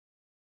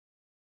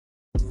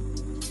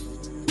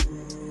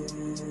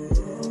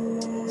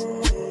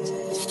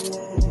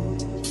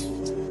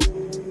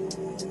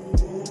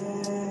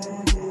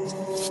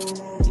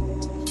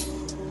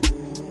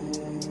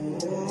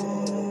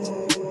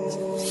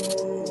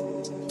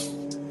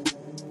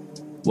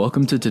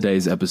Welcome to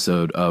today's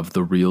episode of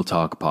the Real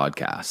Talk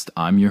Podcast.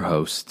 I'm your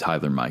host,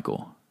 Tyler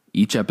Michael.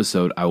 Each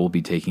episode, I will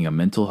be taking a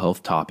mental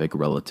health topic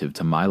relative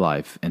to my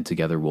life, and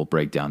together we'll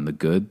break down the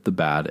good, the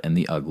bad, and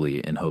the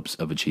ugly in hopes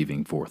of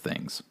achieving four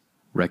things: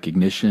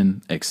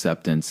 recognition,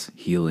 acceptance,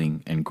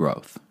 healing, and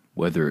growth.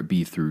 Whether it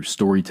be through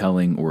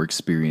storytelling or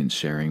experience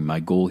sharing,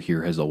 my goal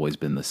here has always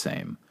been the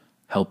same: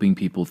 helping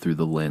people through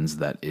the lens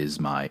that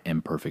is my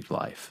imperfect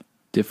life.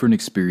 Different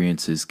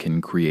experiences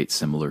can create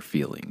similar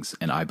feelings,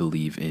 and I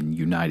believe in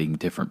uniting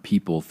different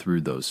people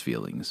through those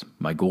feelings.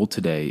 My goal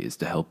today is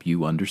to help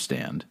you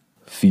understand.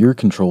 Fear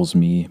controls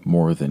me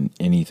more than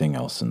anything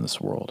else in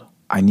this world.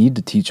 I need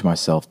to teach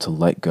myself to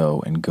let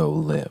go and go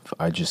live.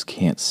 I just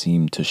can't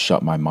seem to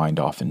shut my mind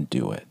off and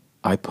do it.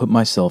 I put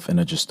myself in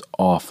a just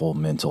awful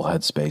mental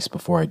headspace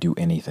before I do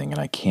anything,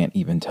 and I can't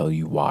even tell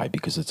you why,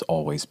 because it's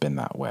always been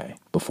that way.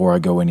 Before I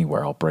go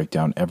anywhere, I'll break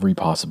down every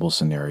possible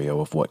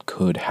scenario of what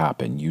could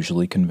happen,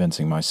 usually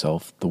convincing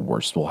myself the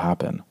worst will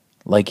happen.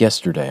 Like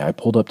yesterday, I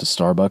pulled up to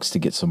Starbucks to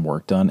get some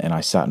work done, and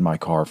I sat in my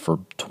car for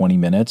 20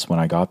 minutes when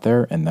I got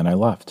there, and then I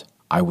left.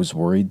 I was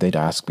worried they'd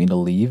ask me to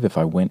leave if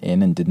I went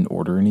in and didn't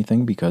order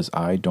anything because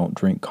I don't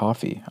drink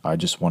coffee. I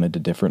just wanted a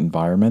different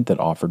environment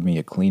that offered me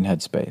a clean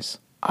headspace.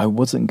 I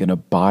wasn't gonna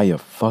buy a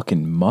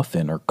fucking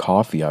muffin or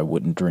coffee I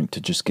wouldn't drink to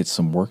just get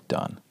some work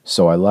done.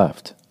 So I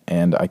left.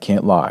 And I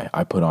can't lie,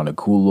 I put on a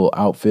cool little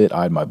outfit,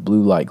 I had my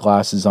blue light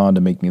glasses on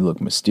to make me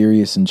look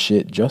mysterious and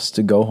shit, just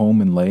to go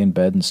home and lay in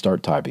bed and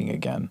start typing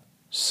again.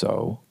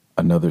 So,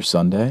 another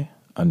Sunday,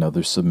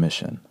 another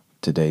submission.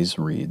 Today's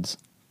reads,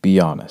 be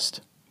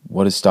honest.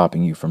 What is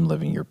stopping you from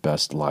living your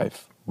best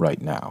life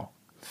right now?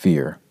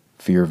 Fear.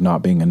 Fear of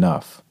not being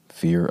enough.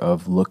 Fear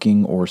of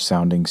looking or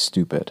sounding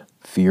stupid.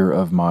 Fear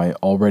of my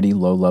already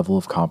low level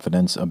of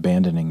confidence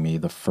abandoning me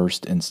the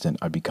first instant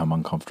I become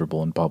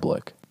uncomfortable in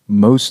public.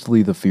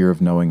 Mostly the fear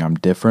of knowing I'm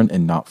different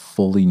and not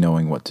fully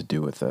knowing what to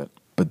do with it.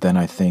 But then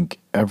I think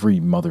every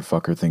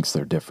motherfucker thinks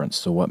they're different,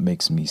 so what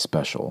makes me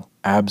special?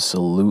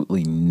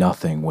 Absolutely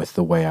nothing with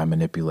the way I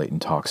manipulate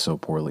and talk so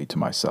poorly to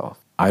myself.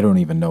 I don't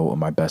even know what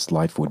my best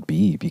life would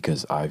be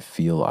because I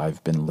feel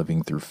I've been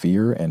living through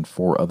fear and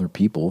for other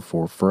people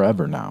for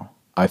forever now.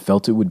 I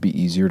felt it would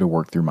be easier to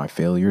work through my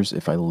failures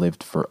if I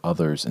lived for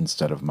others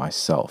instead of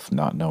myself,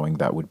 not knowing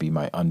that would be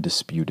my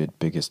undisputed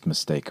biggest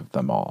mistake of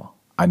them all.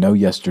 I know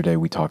yesterday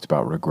we talked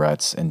about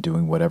regrets and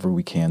doing whatever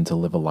we can to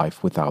live a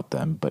life without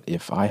them, but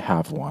if I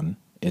have one,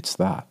 it's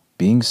that.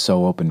 Being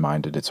so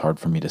open-minded, it's hard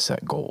for me to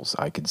set goals.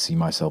 I could see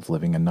myself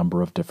living a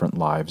number of different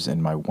lives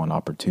in my one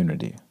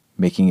opportunity,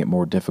 making it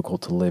more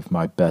difficult to live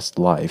my best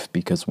life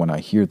because when I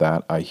hear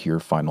that, I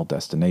hear Final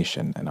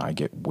Destination, and I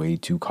get way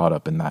too caught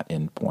up in that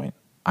end point.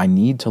 I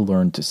need to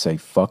learn to say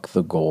fuck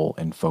the goal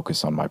and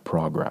focus on my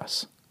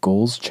progress.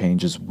 Goals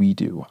change as we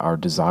do. Our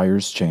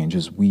desires change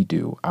as we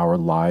do. Our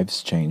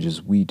lives change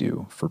as we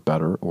do, for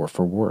better or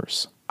for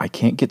worse. I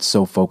can't get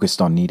so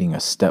focused on needing a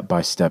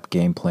step-by-step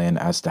game plan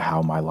as to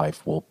how my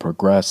life will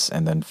progress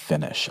and then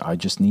finish. I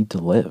just need to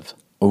live.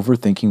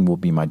 Overthinking will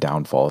be my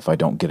downfall if I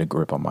don't get a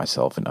grip on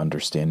myself and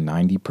understand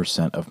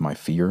 90% of my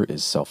fear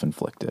is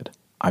self-inflicted.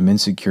 I'm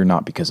insecure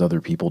not because other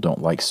people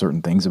don't like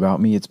certain things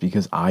about me, it's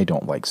because I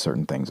don't like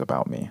certain things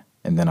about me.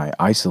 And then I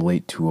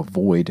isolate to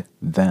avoid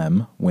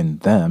them when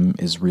them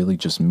is really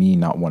just me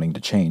not wanting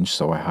to change,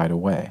 so I hide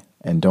away.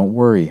 And don't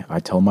worry, I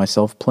tell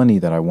myself plenty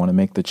that I want to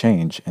make the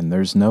change, and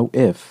there's no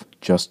if,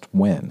 just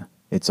when.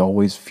 It's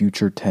always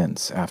future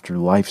tense. After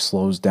life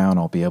slows down,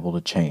 I'll be able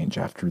to change.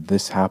 After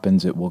this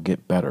happens, it will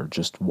get better.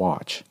 Just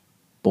watch.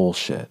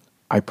 Bullshit.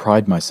 I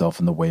pride myself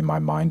in the way my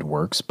mind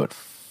works, but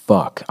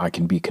fuck, I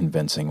can be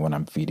convincing when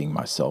I'm feeding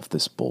myself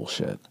this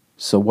bullshit.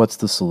 So what's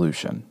the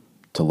solution?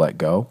 To let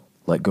go?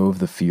 Let go of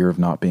the fear of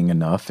not being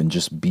enough and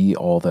just be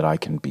all that I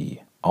can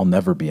be. I'll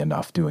never be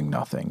enough doing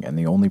nothing, and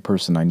the only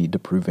person I need to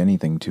prove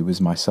anything to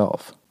is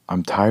myself.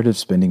 I'm tired of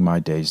spending my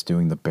days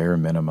doing the bare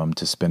minimum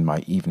to spend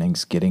my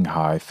evenings getting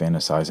high,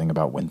 fantasizing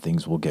about when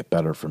things will get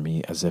better for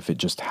me as if it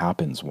just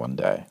happens one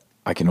day.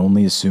 I can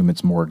only assume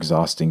it's more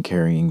exhausting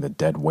carrying the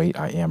dead weight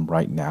I am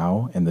right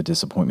now and the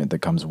disappointment that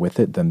comes with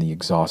it than the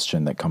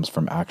exhaustion that comes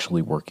from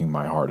actually working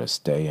my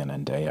hardest day in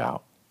and day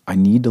out. I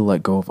need to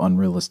let go of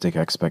unrealistic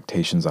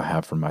expectations I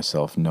have for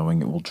myself,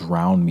 knowing it will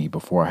drown me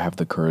before I have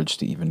the courage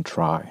to even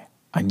try.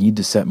 I need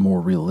to set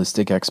more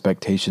realistic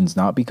expectations,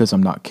 not because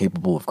I'm not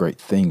capable of great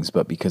things,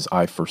 but because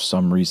I, for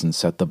some reason,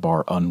 set the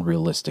bar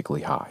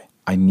unrealistically high.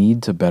 I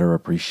need to better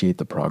appreciate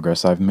the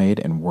progress I've made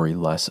and worry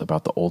less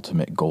about the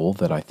ultimate goal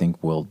that I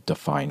think will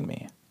define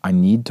me. I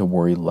need to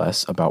worry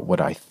less about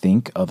what I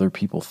think other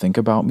people think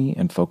about me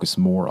and focus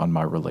more on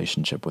my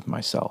relationship with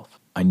myself.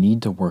 I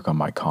need to work on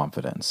my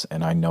confidence,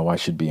 and I know I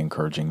should be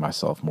encouraging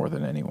myself more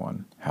than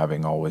anyone,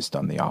 having always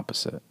done the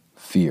opposite.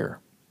 Fear.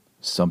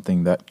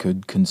 Something that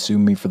could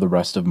consume me for the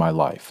rest of my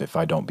life if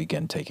I don't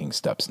begin taking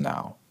steps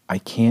now. I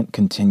can't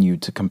continue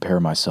to compare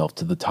myself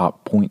to the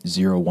top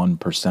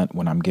 0.01%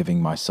 when I'm giving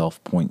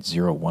myself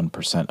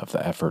 0.01% of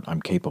the effort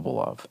I'm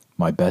capable of.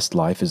 My best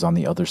life is on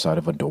the other side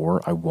of a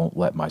door I won't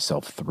let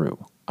myself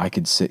through. I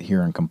could sit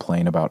here and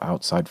complain about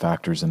outside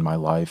factors in my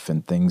life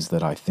and things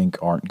that I think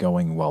aren't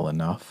going well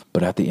enough.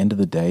 But at the end of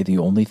the day, the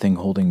only thing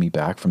holding me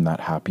back from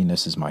that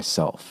happiness is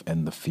myself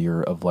and the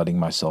fear of letting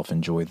myself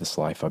enjoy this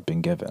life I've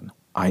been given.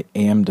 I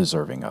am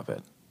deserving of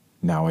it.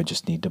 Now I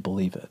just need to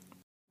believe it.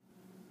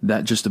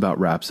 That just about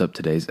wraps up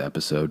today's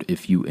episode.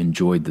 If you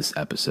enjoyed this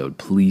episode,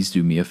 please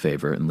do me a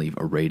favor and leave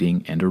a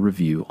rating and a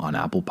review on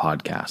Apple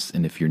Podcasts.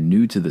 And if you're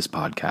new to this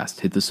podcast,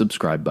 hit the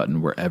subscribe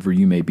button wherever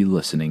you may be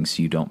listening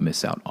so you don't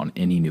miss out on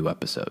any new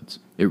episodes.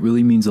 It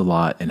really means a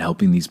lot in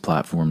helping these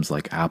platforms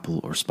like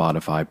Apple or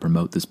Spotify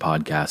promote this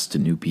podcast to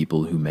new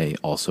people who may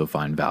also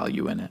find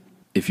value in it.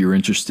 If you're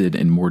interested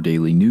in more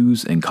daily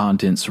news and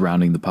content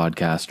surrounding the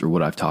podcast or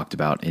what I've talked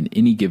about in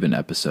any given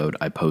episode,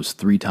 I post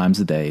 3 times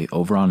a day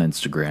over on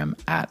Instagram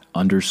at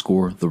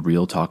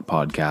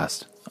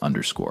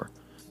 _the_real_talk_podcast_.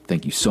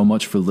 Thank you so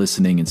much for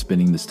listening and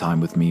spending this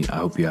time with me. I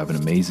hope you have an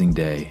amazing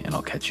day, and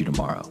I'll catch you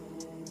tomorrow.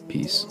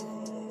 Peace.